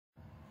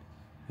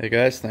Hey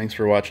guys, thanks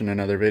for watching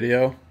another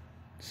video.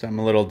 Something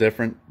a little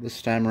different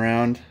this time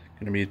around.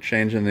 Going to be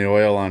changing the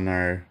oil on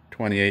our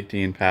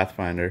 2018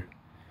 Pathfinder.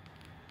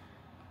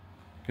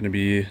 Going to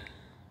be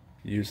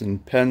using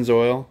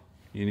Pennzoil.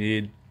 You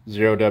need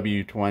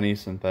 0W20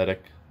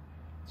 synthetic.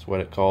 That's what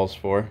it calls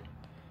for.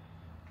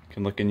 You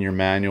can look in your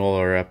manual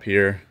or up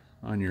here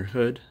on your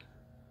hood.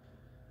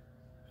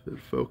 If it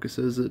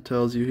focuses, it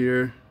tells you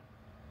here.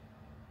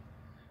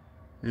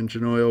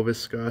 Engine oil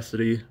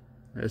viscosity.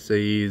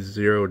 SAE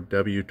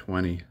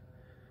 0W20. In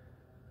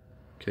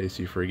case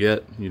you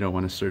forget, you don't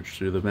want to search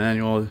through the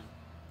manual,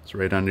 it's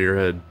right under your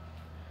hood.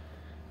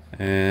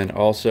 And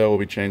also we'll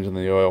be changing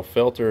the oil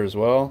filter as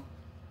well.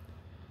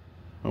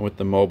 And with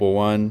the Mobile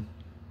One,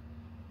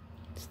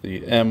 it's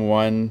the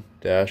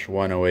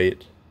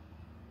M1-108.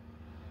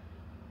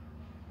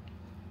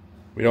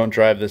 We don't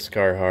drive this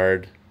car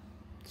hard.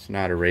 It's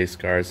not a race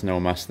car, it's no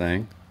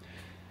Mustang.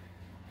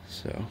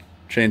 So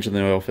changing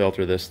the oil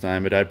filter this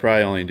time, but I'd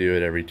probably only do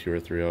it every 2 or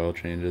 3 oil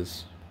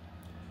changes.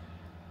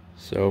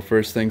 So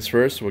first things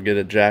first, we'll get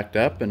it jacked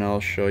up and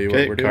I'll show you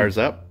what we're doing. Car's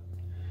up.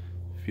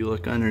 If you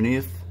look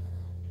underneath,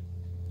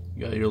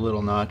 you got your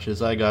little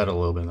notches. I got a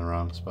little bit in the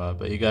wrong spot,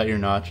 but you got your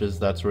notches.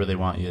 That's where they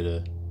want you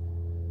to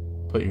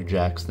put your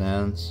jack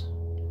stands.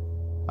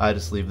 I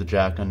just leave the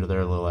jack under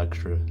there, a little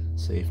extra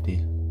safety.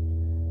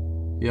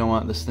 You don't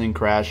want this thing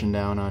crashing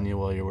down on you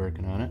while you're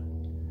working on it.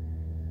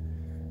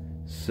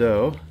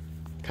 So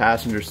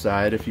passenger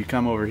side, if you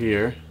come over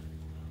here,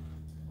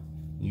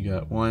 you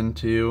got 1,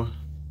 2,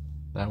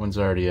 that one's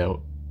already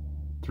out,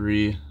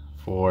 3,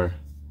 4.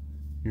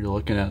 You're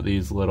looking at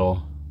these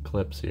little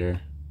clips here,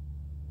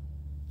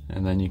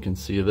 and then you can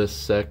see this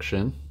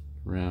section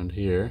around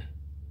here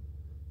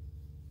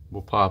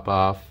will pop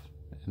off,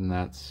 and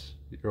that's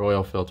your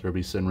oil filter will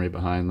be sitting right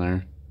behind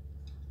there.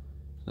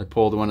 I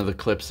pulled one of the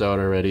clips out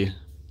already.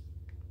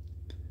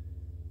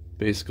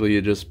 Basically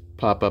you just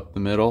pop up the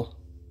middle,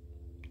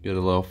 get a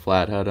little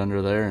flathead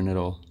under there, and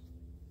it'll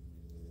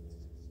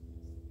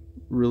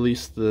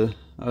release the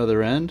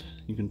other end.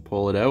 You can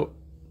pull it out.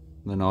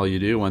 Then all you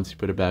do, once you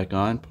put it back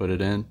on, put it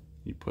in,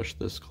 you push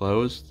this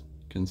closed,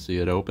 you can see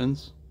it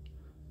opens,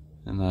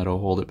 and that'll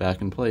hold it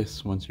back in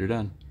place once you're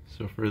done.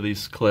 So for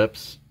these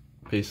clips,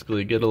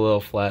 basically get a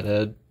little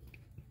flathead,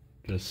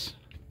 just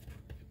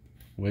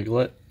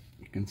wiggle it.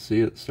 You can see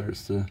it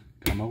starts to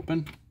come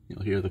open.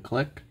 You'll hear the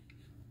click.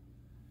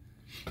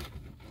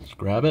 Just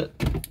grab it,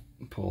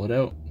 pull it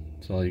out.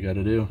 That's all you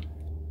gotta do.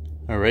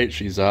 Alright,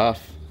 she's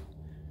off.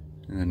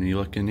 And then you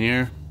look in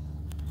here,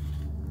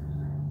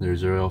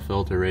 there's your oil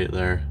filter right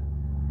there.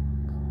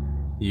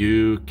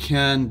 You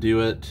can do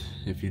it,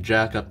 if you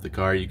jack up the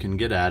car, you can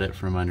get at it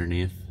from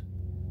underneath.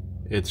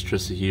 It's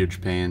just a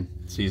huge pain.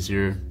 It's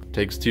easier, it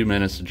takes 2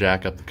 minutes to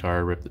jack up the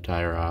car, rip the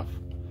tire off.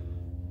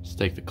 Just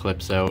take the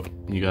clips out,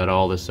 you got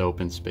all this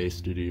open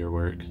space to do your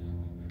work.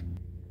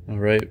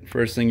 Alright,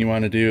 first thing you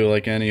want to do,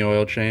 like any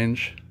oil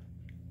change,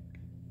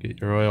 get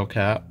your oil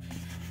cap,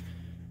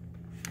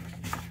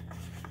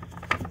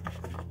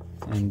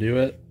 undo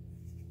it,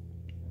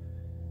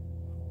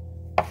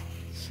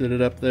 sit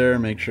it up there,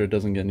 make sure it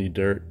doesn't get any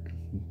dirt,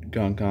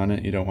 gunk on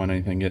it. You don't want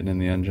anything getting in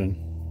the engine,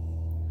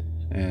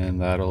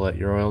 and that'll let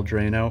your oil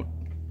drain out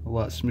a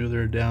lot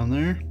smoother down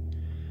there.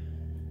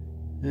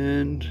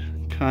 And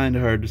kind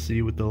of hard to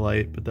see with the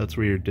light, but that's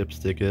where your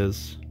dipstick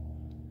is.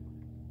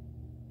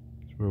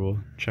 That's where we'll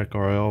check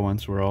our oil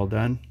once we're all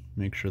done,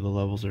 make sure the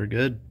levels are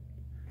good.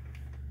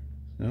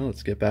 So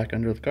let's get back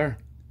under the car.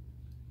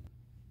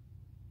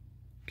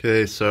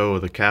 Okay, so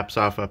the cap's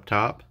off up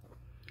top.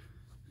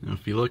 Now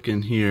if you look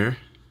in here,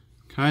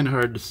 kind of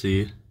hard to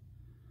see.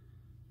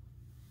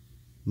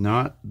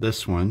 Not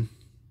this one,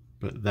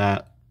 but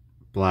that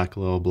black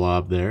little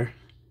blob there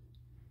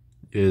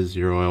is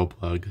your oil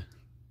plug.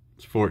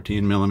 It's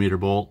 14mm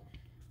bolt.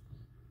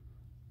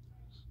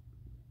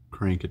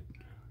 Crank it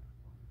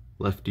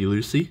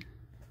lefty-loosey.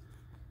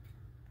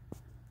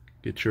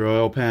 Get your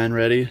oil pan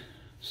ready.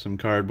 Some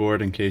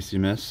cardboard in case you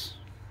miss.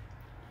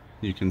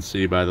 You can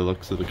see by the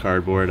looks of the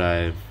cardboard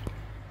I've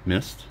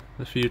missed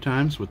a few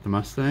times with the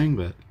Mustang,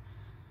 but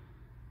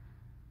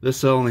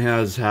this only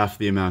has half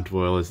the amount of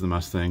oil as the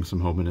Mustang, so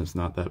I'm hoping it's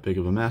not that big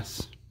of a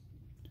mess.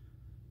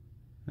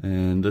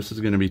 And this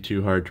is going to be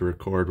too hard to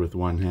record with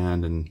one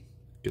hand and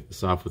get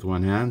this off with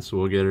one hand, so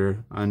we'll get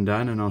her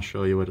undone and I'll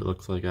show you what it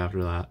looks like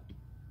after that.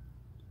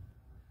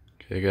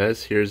 Okay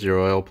guys, here's your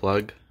oil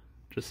plug.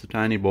 Just a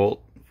tiny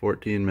bolt,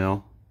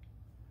 14mm.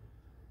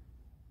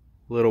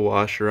 Little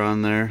washer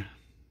on there.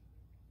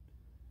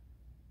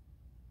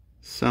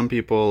 Some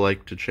people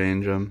like to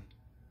change them,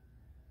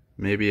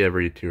 maybe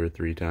every 2 or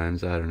 3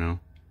 times, I don't know.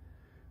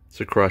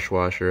 It's a crush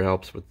washer,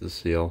 helps with the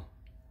seal.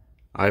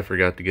 I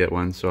forgot to get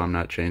one, so I'm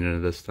not changing it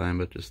this time,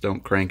 but just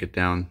don't crank it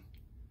down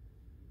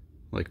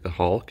like the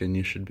Hulk and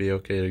you should be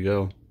okay to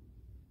go.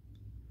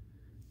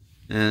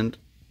 And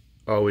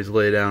always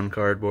lay down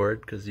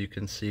cardboard, because you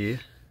can see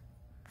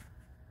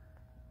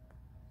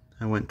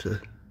I went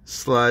to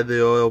slide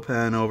the oil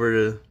pan over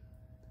to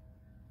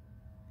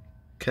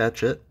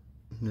catch it.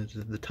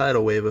 The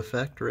tidal wave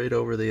effect right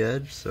over the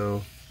edge,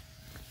 so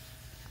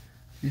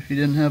If you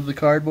didn't have the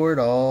cardboard,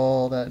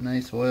 all that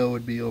nice oil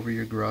would be over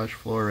your garage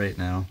floor right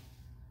now.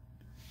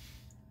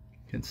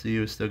 You can see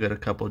we still got a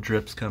couple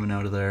drips coming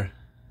out of there,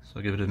 so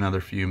I'll give it another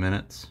few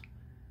minutes.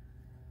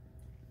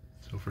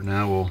 So for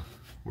now we'll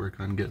work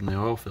on getting the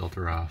oil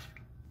filter off.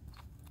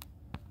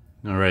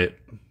 Alright,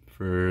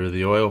 for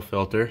the oil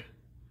filter,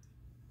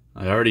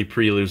 I already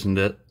pre-loosened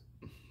it,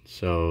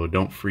 so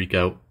don't freak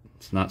out.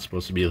 It's not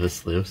supposed to be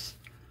this loose.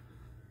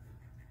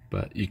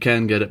 But you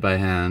can get it by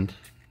hand.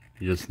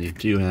 You just need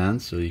 2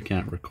 hands, so you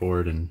can't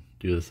record and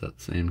do this at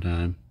the same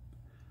time.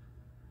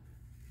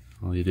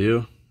 All you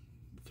do,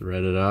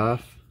 thread it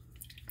off.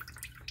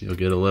 You'll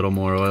get a little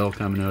more oil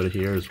coming out of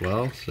here as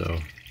well, so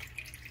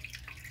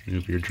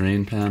move your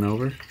drain pan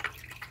over.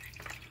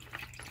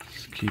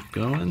 Just keep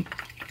going.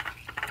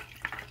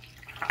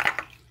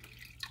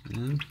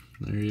 And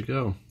there you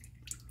go.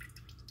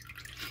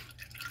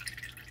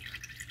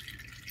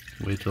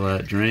 Wait till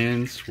that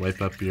drains,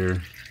 wipe up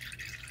your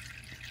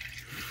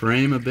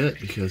frame a bit,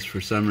 because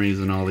for some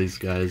reason all these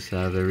guys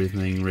have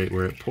everything right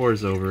where it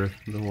pours over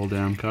the whole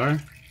damn car.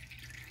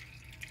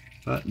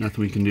 But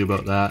nothing we can do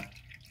about that.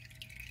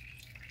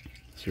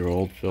 It's your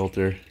old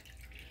filter.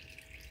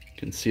 You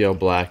can see how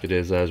black it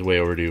is. I was way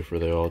overdue for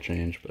the oil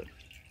change, but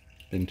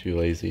been too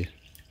lazy.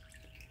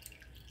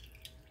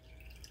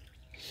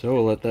 So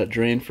we'll let that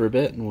drain for a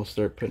bit and we'll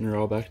start putting her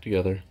all back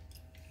together.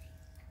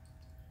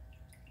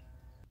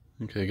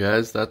 Okay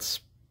guys,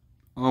 that's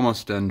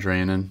almost done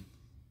draining.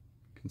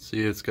 You can see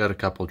it's got a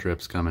couple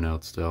drips coming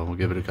out still. We'll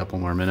give it a couple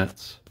more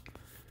minutes.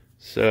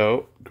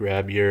 So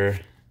grab your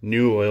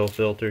new oil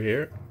filter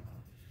here.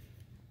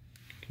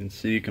 You can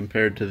see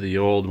compared to the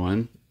old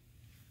one,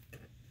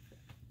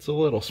 it's a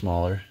little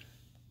smaller,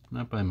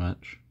 not by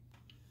much,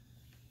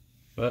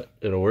 but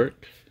it'll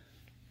work.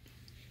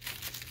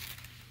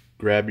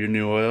 Grab your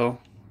new oil.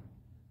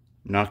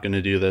 I'm not going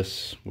to do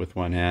this with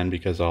one hand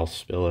because I'll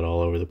spill it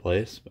all over the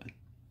place, but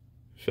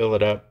fill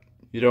it up.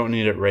 You don't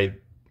need it right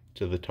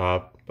to the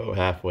top. About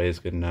halfway is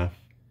good enough.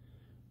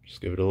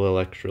 Just give it a little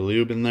extra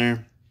lube in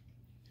there.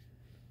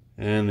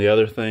 And the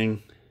other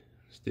thing,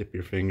 just dip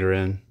your finger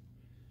in.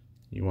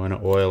 You want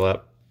to oil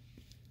up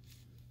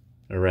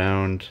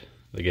around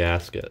the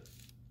gasket.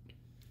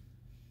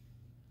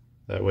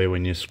 That way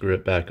when you screw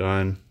it back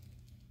on,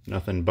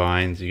 nothing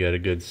binds, you got a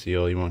good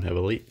seal, you won't have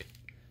a leak.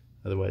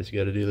 Otherwise you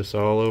got to do this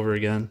all over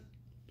again.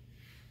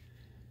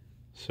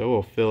 So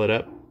we'll fill it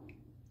up,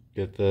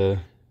 get the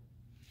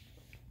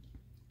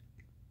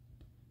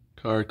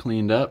car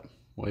cleaned up,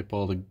 wipe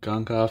all the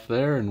gunk off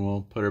there, and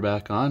we'll put her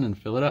back on and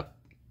fill it up.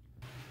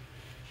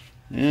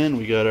 And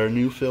we got our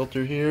new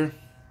filter here.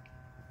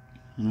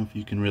 I don't know if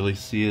you can really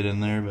see it in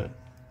there, but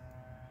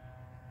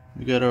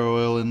we got our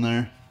oil in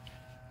there.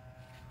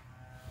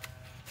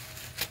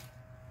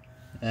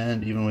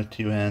 And even with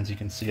 2 hands, you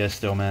can see I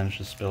still managed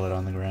to spill it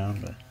on the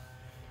ground. But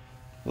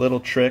a little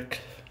trick,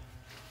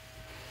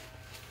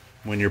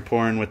 when you're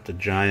pouring with the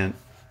giant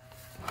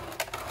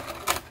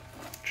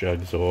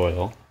jugs of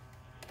oil,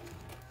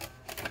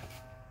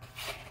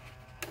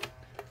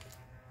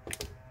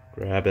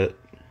 grab it,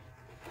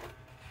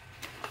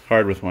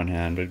 hard with one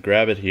hand, but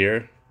grab it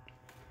here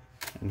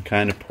and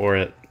kind of pour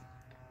it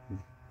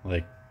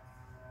like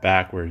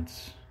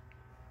backwards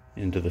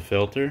into the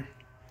filter,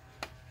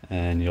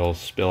 and you'll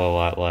spill a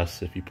lot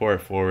less. If you pour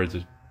it forwards,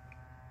 it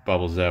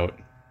bubbles out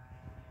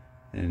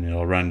and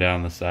it'll run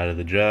down the side of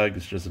the jug.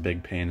 It's just a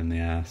big pain in the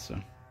ass. So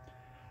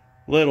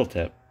little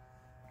tip.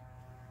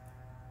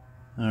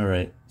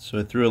 Alright, so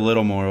I threw a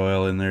little more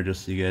oil in there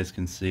just so you guys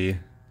can see.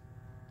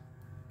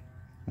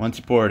 Once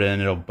you pour it in,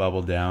 it'll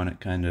bubble down. It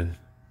kind of,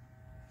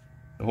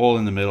 the hole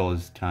in the middle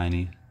is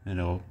tiny, and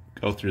it'll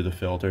go through the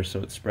filter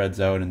so it spreads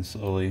out and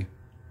slowly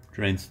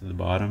drains to the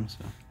bottom.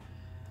 So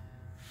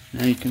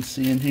now you can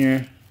see in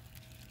here,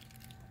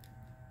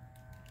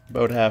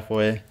 about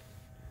halfway.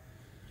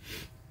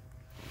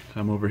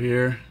 Come over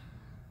here,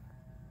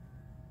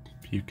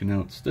 puking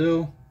out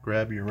still,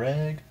 grab your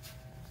rag.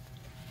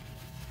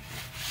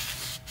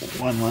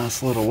 One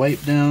last little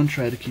wipe down,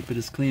 try to keep it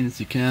as clean as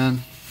you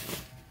can.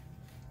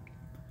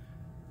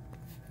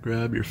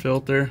 Grab your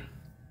filter.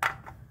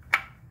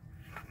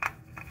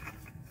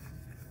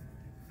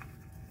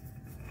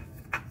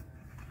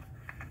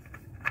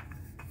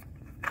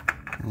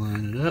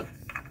 Line it up.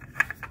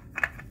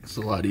 It's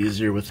a lot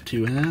easier with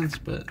 2 hands,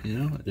 but you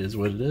know, it is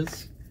what it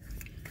is.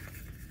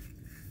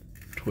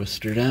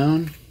 Twist her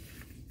down.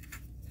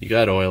 You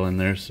got oil in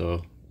there,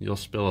 so you'll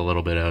spill a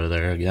little bit out of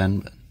there again,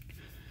 but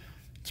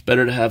it's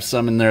better to have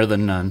some in there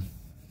than none.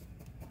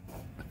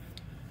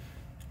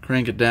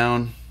 Crank it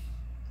down.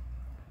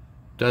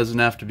 Doesn't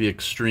have to be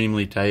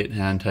extremely tight.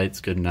 Hand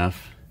tight's good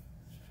enough.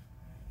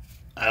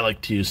 I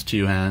like to use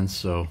 2 hands,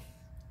 so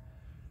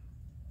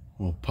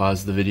we'll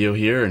pause the video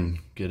here and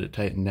get it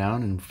tightened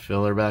down and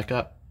fill her back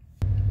up.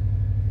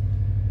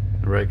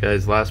 Alright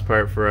guys, last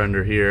part for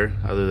under here,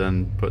 other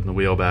than putting the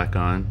wheel back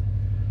on.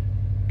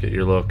 Get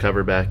your little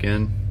cover back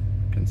in.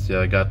 You can see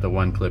I got the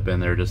one clip in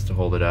there just to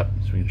hold it up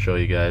so we can show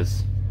you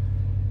guys.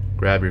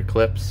 Grab your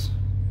clips.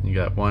 You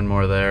got one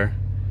more there.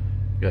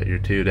 You got your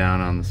 2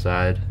 down on the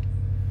side.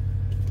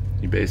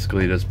 You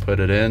basically just put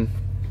it in,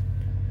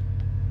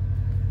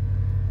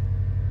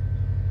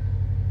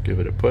 give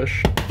it a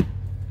push,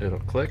 it'll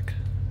click,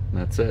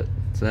 and that's it.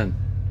 It's in.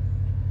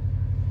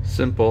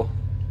 Simple.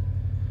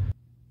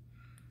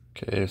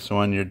 Okay, so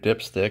on your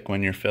dipstick,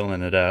 when you're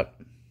filling it up,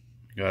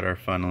 we got our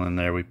funnel in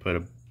there. We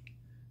put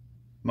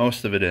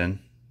most of it in.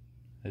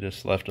 I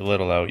just left a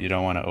little out. You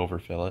don't want to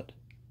overfill it.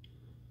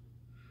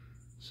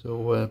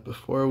 So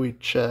before we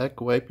check,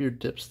 wipe your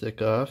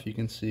dipstick off. You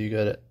can see you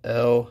got an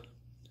L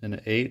and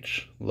an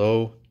H,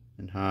 low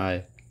and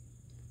high.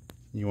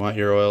 You want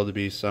your oil to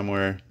be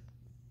somewhere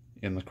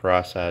in the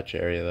crosshatch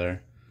area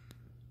there.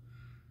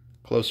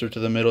 Closer to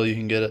the middle you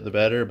can get it, the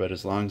better, but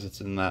as long as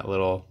it's in that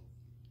little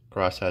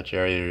crosshatch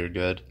area, you're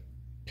good.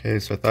 Okay,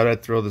 so I thought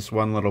I'd throw this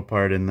one little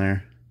part in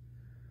there.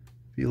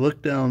 If you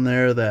look down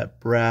there, that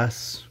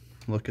brass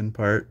looking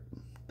part,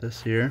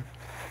 this here,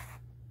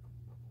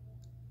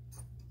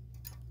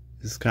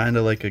 is kind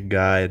of like a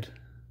guide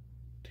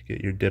to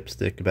get your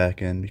dipstick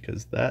back in,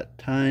 because that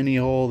tiny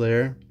hole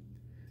there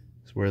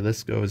is where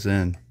this goes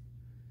in.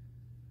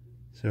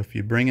 So if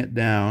you bring it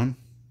down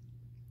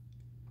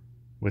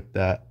with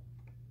that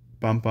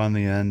bump on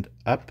the end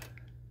up,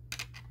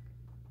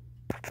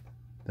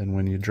 then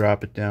when you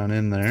drop it down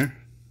in there,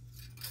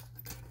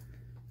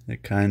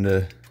 it kind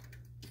of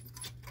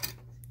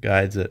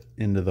guides it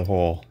into the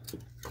hole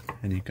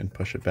and you can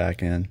push it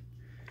back in.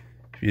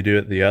 If you do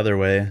it the other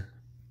way,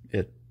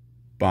 it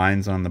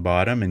binds on the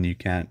bottom and you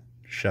can't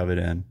shove it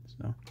in.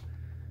 So,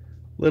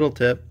 little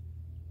tip.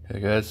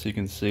 Okay guys, so you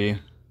can see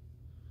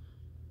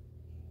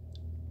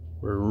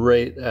we're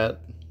right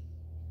at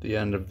the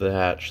end of the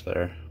hatch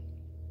there.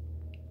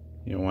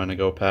 You don't want to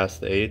go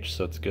past the H,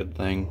 so it's a good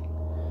thing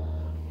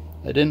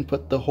I didn't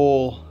put the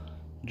whole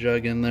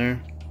jug in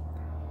there.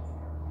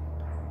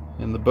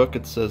 In the book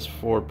it says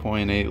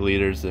 4.8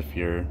 liters if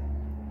you're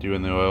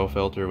doing the oil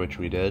filter, which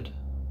we did.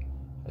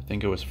 I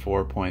think it was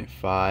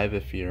 4.5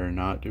 if you're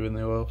not doing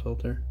the oil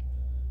filter.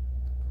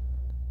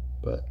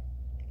 But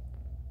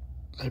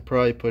I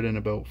probably put in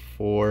about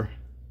 4,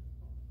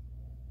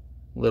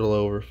 a little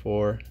over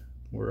 4.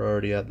 We're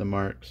already at the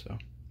mark, so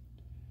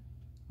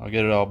I'll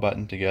get it all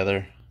buttoned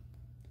together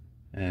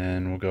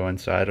and we'll go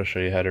inside. I'll show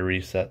you how to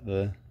reset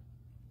the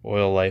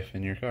oil life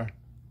in your car.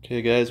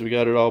 Okay guys, we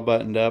got it all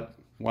buttoned up.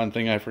 One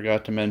thing I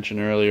forgot to mention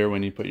earlier,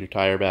 when you put your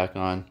tire back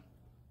on,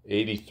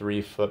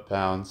 83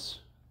 foot-pounds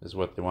is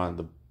what they wanted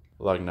the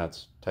lug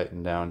nuts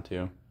tightened down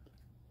to.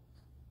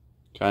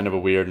 Kind of a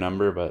weird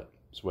number, but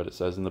it's what it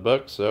says in the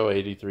book, so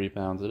 83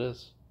 pounds it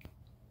is.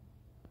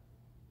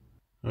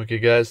 Okay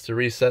guys, to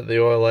reset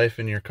the oil life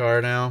in your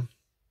car now,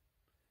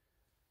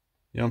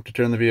 you don't have to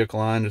turn the vehicle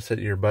on, just hit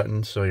your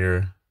button so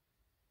your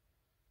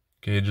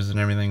gauges and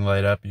everything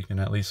light up. You can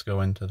at least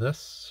go into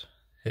this,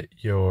 hit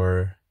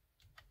your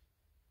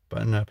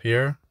button up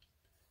here.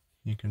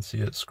 You can see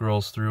it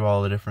scrolls through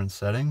all the different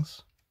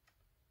settings.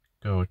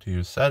 Go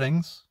to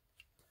settings,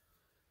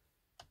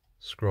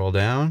 scroll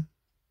down,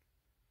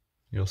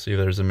 you'll see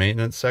there's a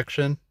maintenance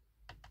section,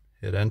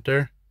 hit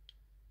enter,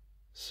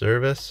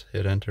 service,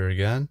 hit enter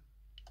again,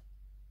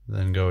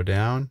 then go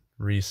down,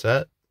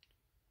 reset,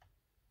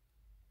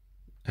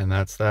 and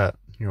that's that.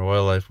 Your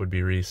oil life would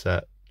be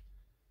reset.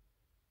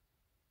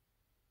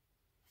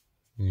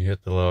 You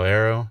hit the little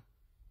arrow,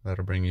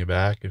 that'll bring you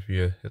back if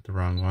you hit the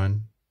wrong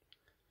one.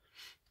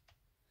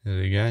 Hit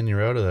it again,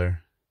 you're out of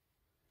there.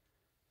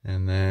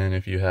 And then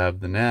if you have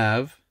the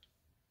nav,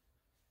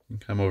 you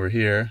can come over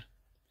here,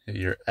 hit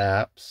your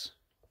apps.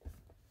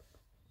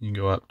 You can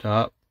go up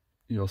top,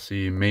 you'll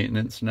see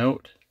maintenance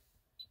note.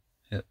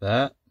 Hit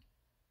that.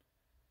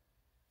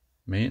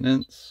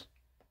 Maintenance.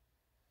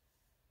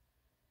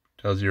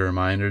 Tells you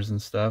reminders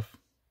and stuff.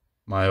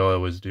 My oil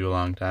was due a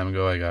long time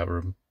ago. I got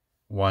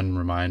one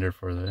reminder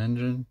for the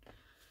engine.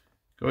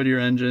 Go to your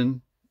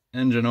engine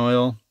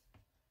oil,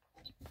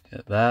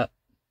 hit that.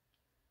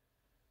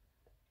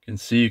 You can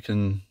see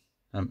I'm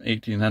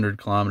 1,800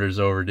 kilometers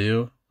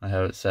overdue. I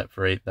have it set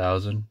for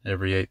 8,000.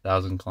 Every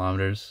 8,000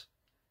 kilometers,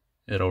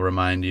 it'll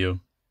remind you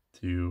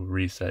to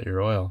reset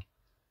your oil.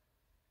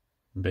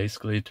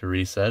 Basically, to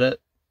reset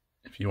it,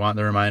 if you want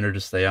the reminder to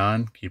stay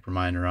on, keep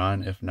reminder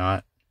on. If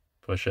not,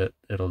 push it.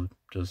 It'll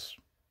just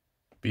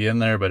be in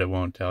there, but it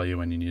won't tell you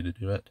when you need to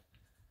do it.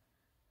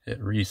 Hit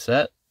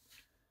reset.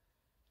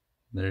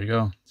 There you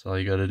go. That's all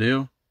you got to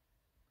do.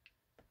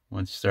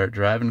 Once you start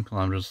driving,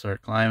 kilometers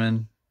start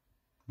climbing.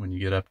 When you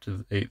get up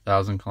to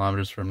 8,000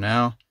 kilometers from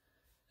now,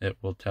 it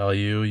will tell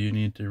you you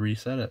need to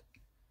reset it.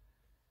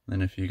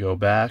 Then if you go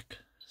back,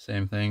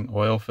 same thing,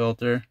 oil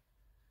filter,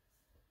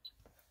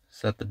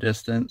 set the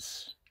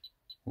distance.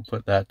 We'll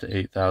put that to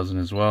 8,000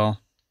 as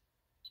well.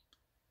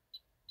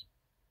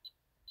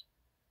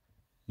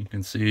 You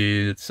can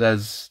see it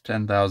says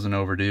 10,000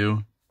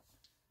 overdue.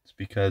 It's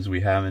because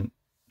we haven't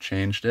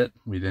changed it.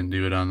 We didn't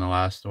do it on the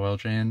last oil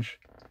change.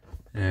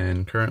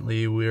 And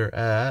currently we're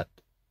at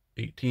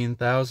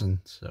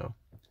 18,000, so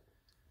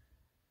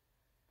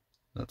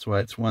that's why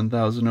it's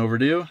 1,000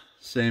 overdue.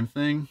 Same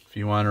thing, if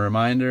you want a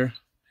reminder,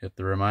 hit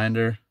the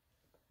reminder,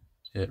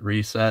 hit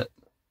reset,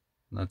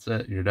 and that's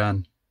it, you're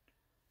done.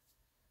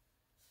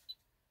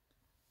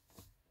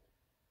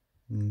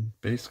 And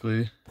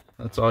basically,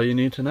 that's all you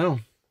need to know.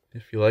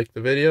 If you liked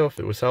the video, if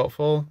it was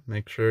helpful,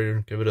 make sure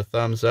you give it a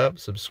thumbs up,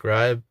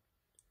 subscribe.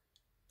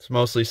 It's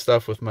mostly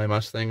stuff with my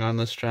Mustang on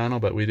this channel,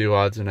 but we do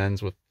odds and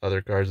ends with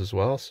other cars as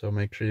well, so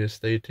make sure you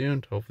stay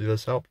tuned. Hopefully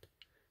this helped.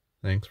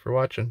 Thanks for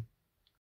watching.